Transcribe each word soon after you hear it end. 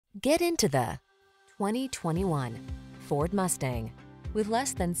Get into the 2021 Ford Mustang. With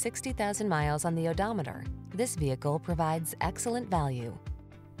less than 60,000 miles on the odometer, this vehicle provides excellent value.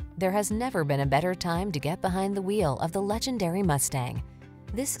 There has never been a better time to get behind the wheel of the legendary Mustang.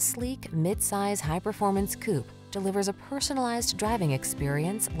 This sleek, mid-size, high-performance coupe delivers a personalized driving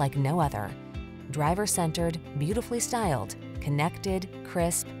experience like no other. Driver-centered, beautifully styled, connected,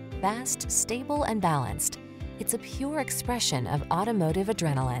 crisp, fast, stable, and balanced. It's a pure expression of automotive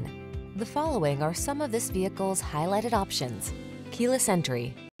adrenaline. The following are some of this vehicle's highlighted options: keyless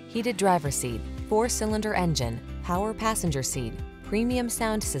entry, heated driver's seat, 4-cylinder engine, power passenger seat, premium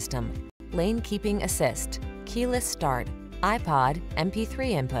sound system, lane keeping assist, keyless start, iPod, MP3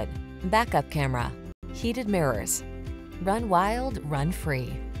 input, backup camera, heated mirrors. Run wild, run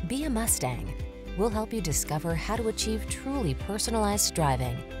free. Be a Mustang. We'll help you discover how to achieve truly personalized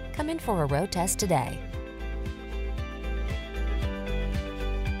driving. Come in for a road test today.